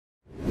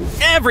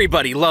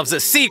Everybody loves a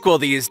sequel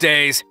these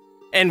days,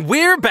 and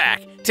we're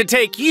back to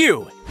take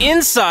you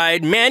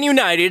inside Man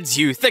United's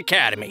Youth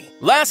Academy.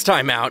 Last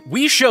time out,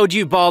 we showed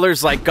you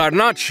ballers like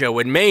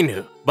Garnacho and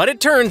Mainoo, but it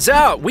turns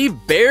out we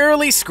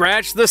barely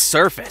scratched the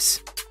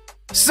surface.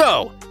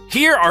 So,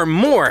 here are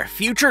more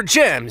future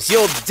gems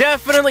you'll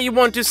definitely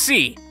want to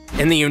see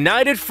in the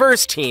United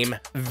First Team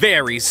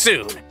very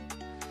soon.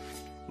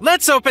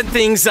 Let's open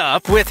things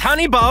up with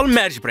Hannibal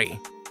Mejbri.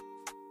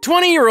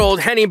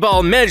 20-year-old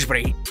Hannibal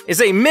Mejbri is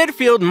a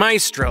midfield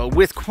maestro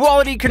with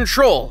quality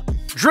control,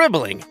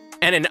 dribbling,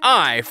 and an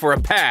eye for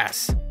a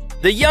pass.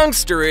 The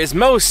youngster is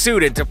most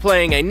suited to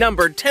playing a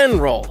number 10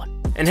 role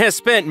and has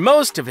spent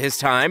most of his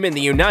time in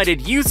the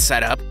United youth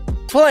setup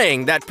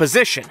playing that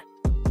position.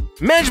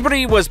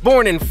 Mejbri was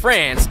born in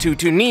France to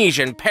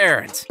Tunisian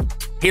parents.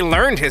 He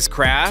learned his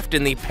craft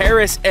in the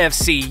Paris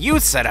FC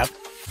youth setup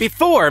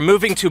before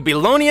moving to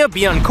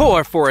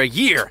Boulogne-Billancourt for a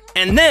year,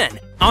 and then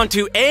on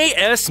to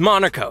AS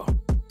Monaco.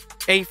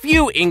 A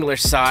few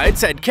English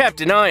sides had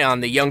kept an eye on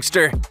the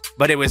youngster,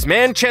 but it was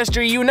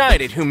Manchester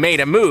United who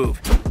made a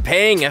move,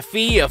 paying a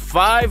fee of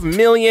 €5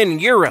 million,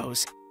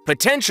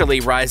 potentially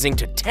rising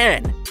to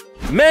 10.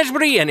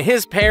 Mejbri and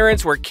his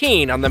parents were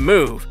keen on the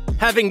move,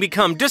 having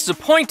become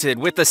disappointed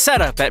with the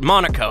setup at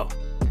Monaco,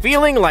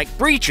 feeling like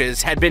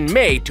breaches had been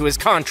made to his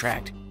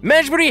contract.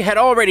 Mejbri had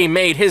already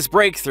made his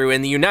breakthrough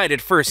in the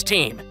United First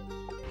Team.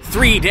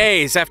 3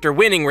 days after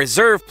winning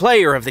Reserve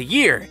Player of the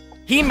Year,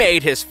 he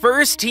made his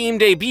first team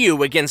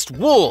debut against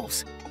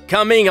Wolves,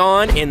 coming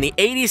on in the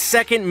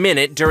 82nd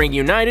minute during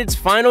United's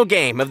final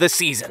game of the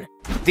season.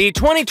 The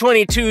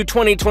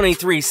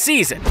 2022-2023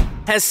 season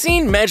has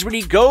seen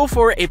Mejbri go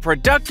for a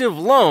productive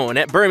loan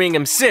at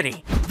Birmingham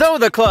City. Though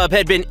the club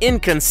had been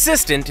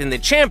inconsistent in the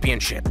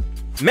championship,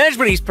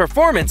 Mejbri's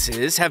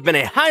performances have been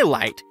a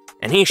highlight,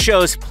 and he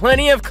shows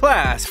plenty of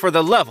class for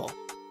the level.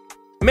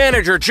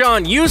 Manager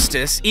John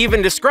Eustace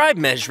even described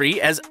Mejbri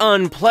as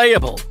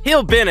unplayable.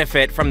 He'll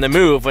benefit from the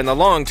move in the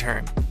long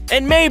term,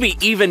 and maybe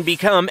even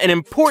become an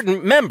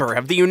important member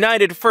of the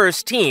United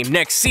First Team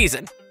next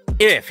season,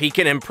 if he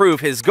can improve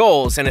his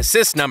goals and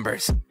assist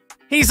numbers.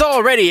 He's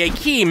already a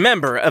key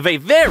member of a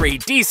very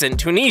decent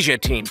Tunisia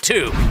team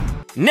too.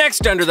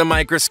 Next under the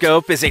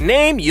microscope is a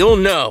name you'll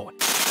know: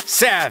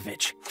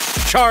 Savage.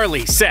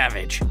 Charlie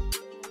Savage.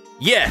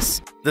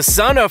 Yes, the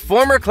son of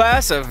former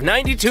class of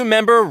 '92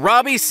 member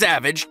Robbie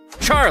Savage,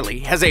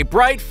 Charlie has a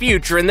bright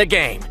future in the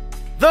game.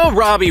 Though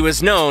Robbie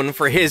was known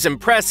for his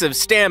impressive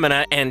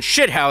stamina and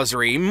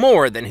shithousery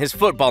more than his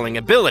footballing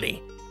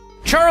ability,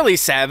 Charlie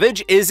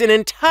Savage is an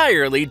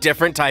entirely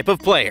different type of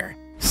player.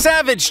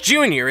 Savage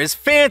Jr. is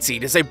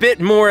fancied as a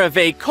bit more of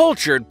a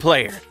cultured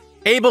player,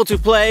 able to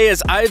play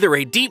as either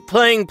a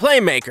deep-playing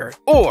playmaker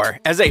or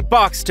as a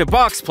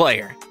box-to-box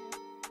player.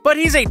 But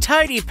he's a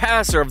tidy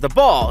passer of the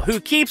ball who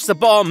keeps the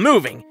ball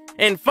moving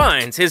and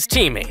finds his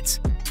teammates.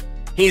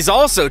 He's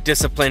also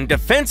disciplined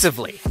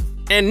defensively,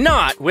 and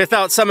not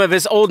without some of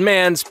his old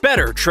man's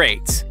better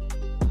traits.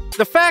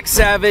 The fact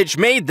Savage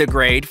made the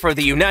grade for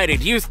the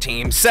United youth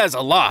team says a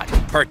lot,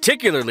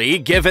 particularly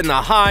given the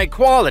high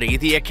quality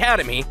the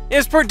academy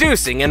is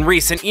producing in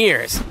recent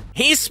years.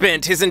 He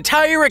spent his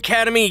entire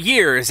academy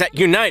years at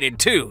United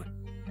too,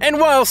 and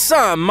while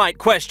some might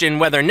question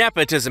whether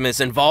nepotism is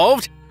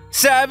involved,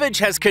 Savage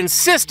has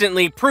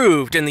consistently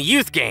proved in the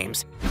youth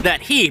games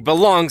that he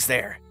belongs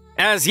there.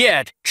 As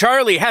yet,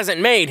 Charlie hasn't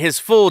made his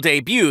full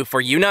debut for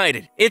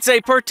United. It's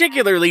a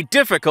particularly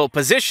difficult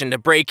position to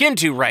break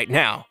into right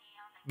now,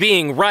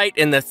 being right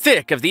in the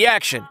thick of the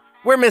action,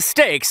 where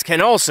mistakes can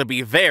also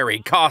be very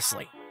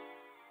costly.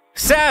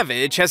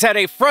 Savage has had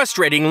a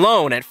frustrating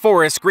loan at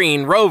Forest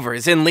Green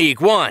Rovers in League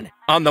One.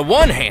 On the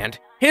one hand,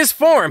 his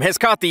form has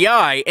caught the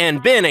eye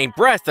and been a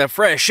breath of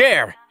fresh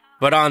air,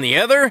 but on the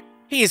other,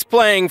 he's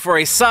playing for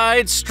a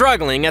side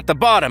struggling at the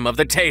bottom of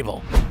the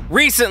table.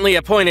 Recently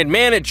appointed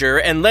manager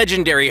and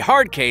legendary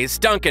hardcase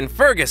Duncan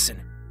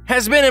Ferguson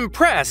has been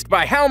impressed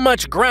by how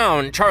much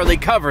ground Charlie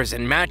covers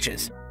in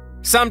matches.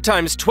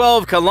 Sometimes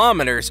 12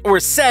 kilometers or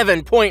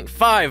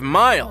 7.5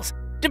 miles,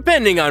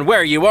 depending on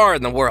where you are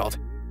in the world.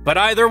 But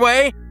either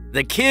way,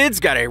 the kid's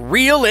got a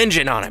real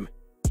engine on him.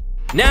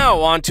 Now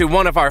on to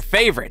one of our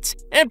favorites,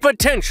 and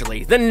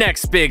potentially the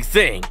next big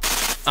thing,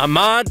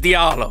 Amad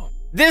Diallo.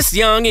 This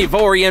young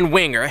Ivorian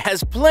winger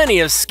has plenty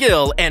of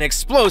skill and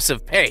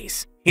explosive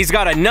pace. He's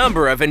got a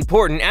number of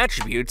important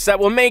attributes that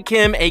will make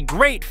him a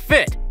great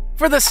fit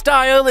for the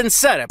style and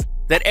setup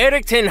that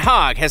Erik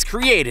has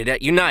created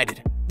at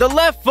United. The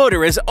left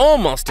footer is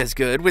almost as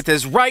good with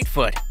his right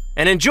foot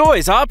and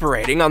enjoys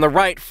operating on the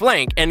right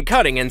flank and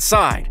cutting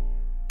inside.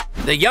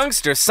 The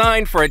youngster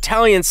signed for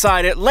Italian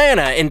side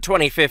Atlanta in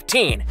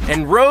 2015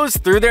 and rose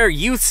through their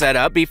youth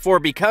setup before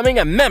becoming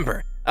a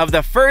member of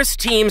the first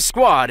team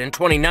squad in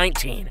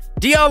 2019.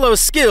 Diallo's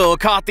skill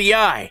caught the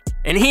eye,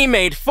 and he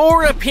made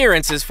 4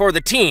 appearances for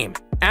the team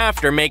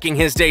after making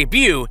his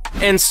debut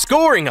and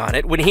scoring on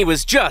it when he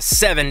was just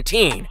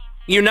 17.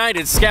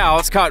 United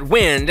scouts caught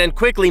wind and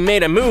quickly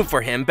made a move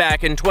for him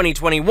back in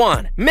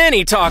 2021.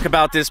 Many talk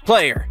about this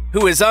player,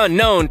 who is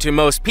unknown to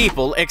most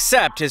people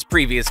except his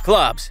previous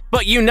clubs.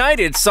 But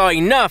United saw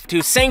enough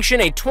to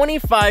sanction a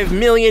 €25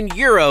 million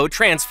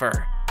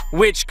transfer,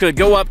 which could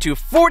go up to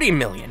 40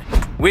 million,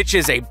 which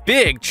is a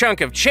big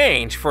chunk of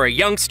change for a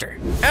youngster.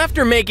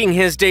 After making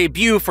his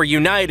debut for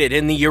United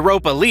in the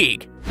Europa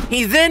League,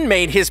 he then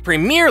made his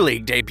Premier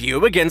League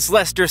debut against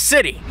Leicester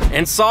City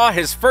and saw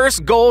his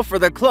first goal for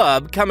the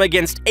club come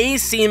against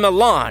AC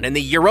Milan in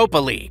the Europa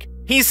League.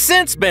 He's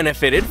since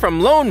benefited from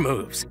loan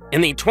moves.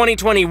 In the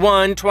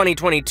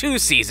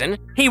 2021-2022 season,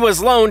 he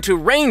was loaned to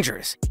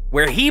Rangers,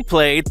 where he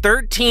played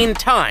 13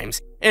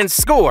 times and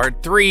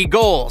scored 3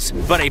 goals.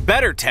 But a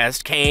better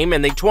test came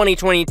in the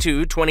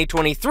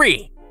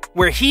 2022-2023,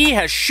 where he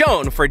has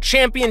shown for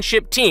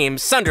championship team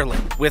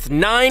Sunderland with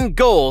 9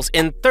 goals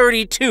in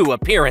 32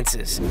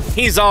 appearances.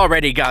 He's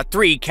already got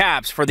 3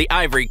 caps for the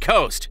Ivory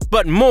Coast,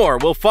 but more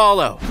will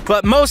follow.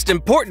 But most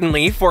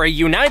importantly for a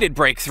United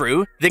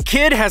breakthrough, the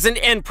kid has an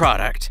end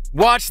product.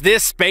 Watch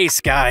this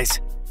space,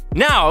 guys.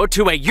 Now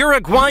to a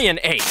Uruguayan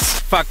ace,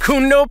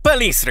 Facundo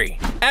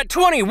Pellistri. At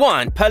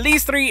 21,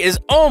 Pellistri is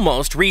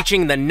almost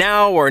reaching the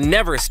now or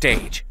never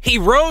stage. He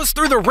rose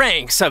through the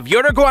ranks of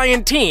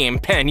Uruguayan team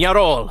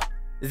Peñarol.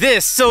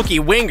 This silky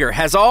winger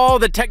has all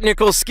the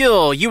technical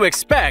skill you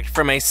expect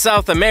from a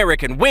South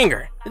American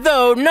winger.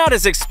 Though not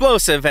as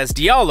explosive as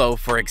Diallo,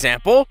 for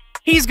example,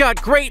 he's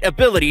got great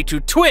ability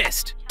to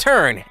twist,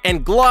 turn,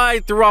 and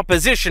glide through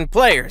opposition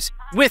players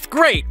with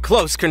great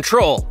close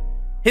control.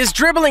 His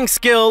dribbling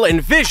skill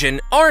and vision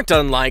aren't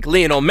unlike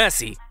Lionel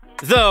Messi,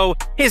 though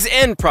his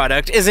end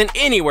product isn't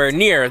anywhere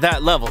near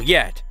that level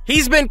yet.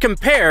 He's been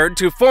compared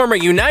to former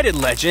United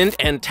legend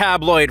and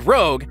tabloid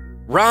rogue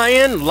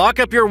Ryan Lock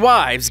Up Your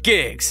Wives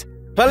Giggs.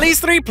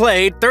 Pellistri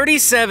played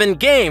 37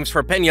 games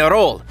for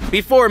Peñarol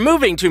before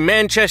moving to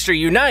Manchester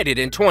United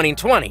in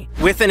 2020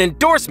 with an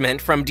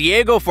endorsement from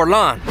Diego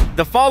Forlan.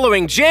 The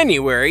following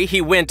January, he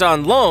went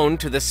on loan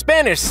to the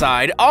Spanish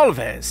side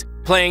Alves,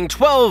 playing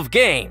 12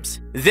 games.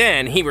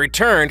 Then he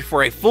returned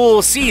for a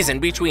full season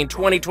between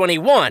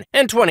 2021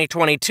 and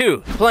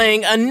 2022,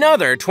 playing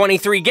another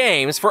 23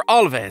 games for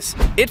Alves.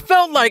 It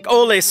felt like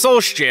Ole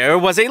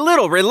Solskjaer was a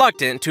little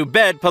reluctant to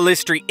bed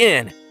Pellistri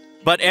in,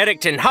 but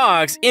Erik Ten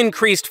Hag's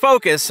increased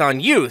focus on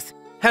youth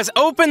has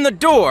opened the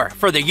door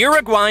for the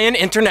Uruguayan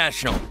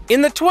international.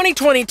 In the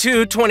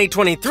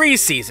 2022-2023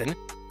 season,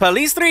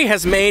 Pellistri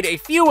has made a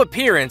few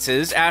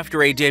appearances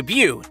after a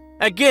debut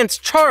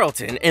against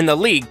Charlton in the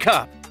League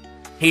Cup.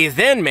 He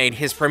then made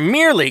his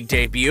Premier League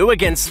debut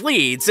against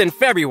Leeds in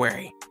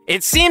February.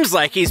 It seems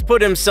like he's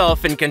put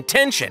himself in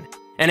contention,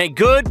 and a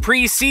good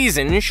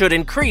pre-season should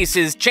increase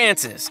his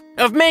chances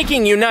of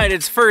making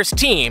United's first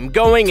team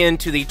going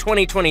into the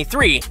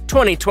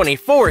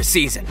 2023-2024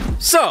 season.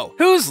 So,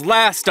 who's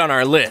last on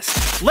our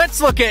list?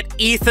 Let's look at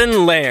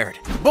Ethan Laird.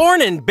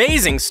 Born in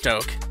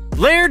Basingstoke,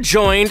 Laird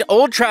joined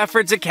Old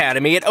Trafford's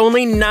academy at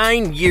only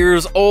 9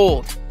 years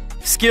old.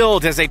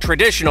 Skilled as a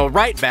traditional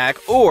right-back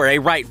or a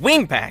right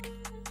wing-back,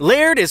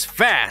 Laird is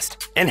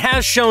fast and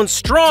has shown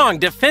strong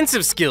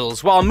defensive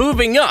skills while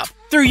moving up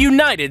through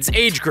United's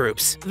age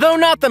groups. Though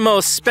not the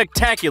most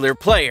spectacular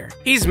player,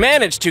 he's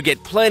managed to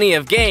get plenty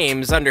of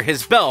games under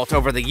his belt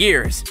over the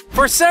years.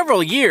 For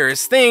several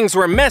years, things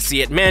were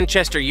messy at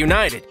Manchester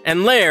United,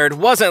 and Laird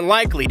wasn't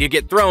likely to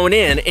get thrown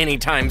in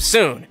anytime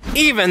soon,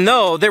 even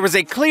though there was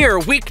a clear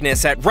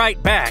weakness at right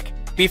back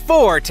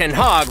before Ten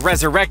Hag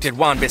resurrected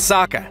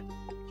Wan-Bissaka.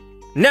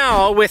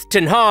 Now, with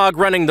Ten Hag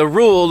running the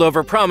rule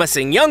over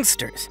promising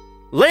youngsters,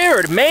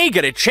 Laird may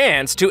get a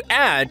chance to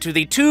add to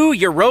the 2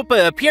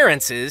 Europa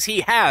appearances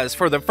he has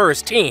for the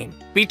first team.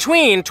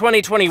 Between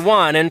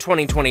 2021 and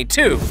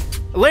 2022,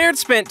 Laird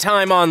spent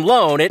time on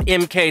loan at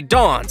MK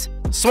Dons,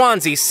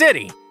 Swansea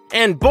City,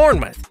 and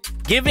Bournemouth,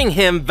 giving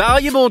him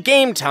valuable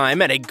game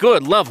time at a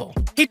good level.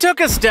 He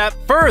took a step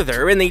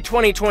further in the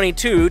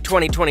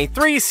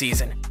 2022-2023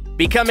 season,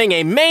 becoming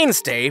a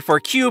mainstay for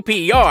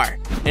QPR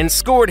and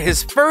scored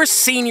his first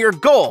senior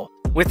goal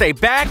with a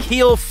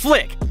back-heel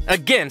flick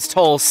against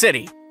Hull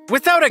City.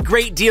 Without a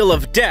great deal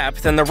of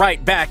depth in the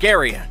right-back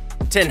area,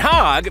 Ten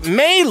Hag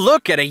may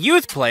look at a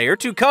youth player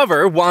to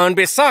cover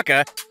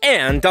Wan-Bissaka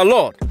and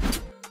Diallo.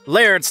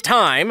 Laird's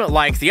time,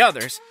 like the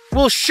others,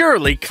 will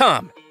surely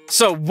come,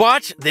 so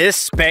watch this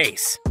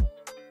space.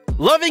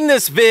 Loving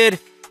this vid?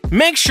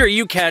 Make sure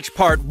you catch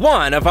part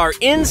 1 of our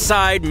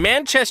Inside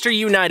Manchester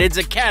United's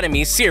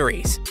Academy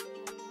series.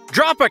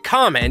 Drop a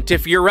comment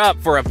if you're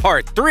up for a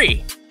part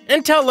 3,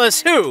 and tell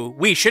us who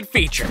we should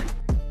feature.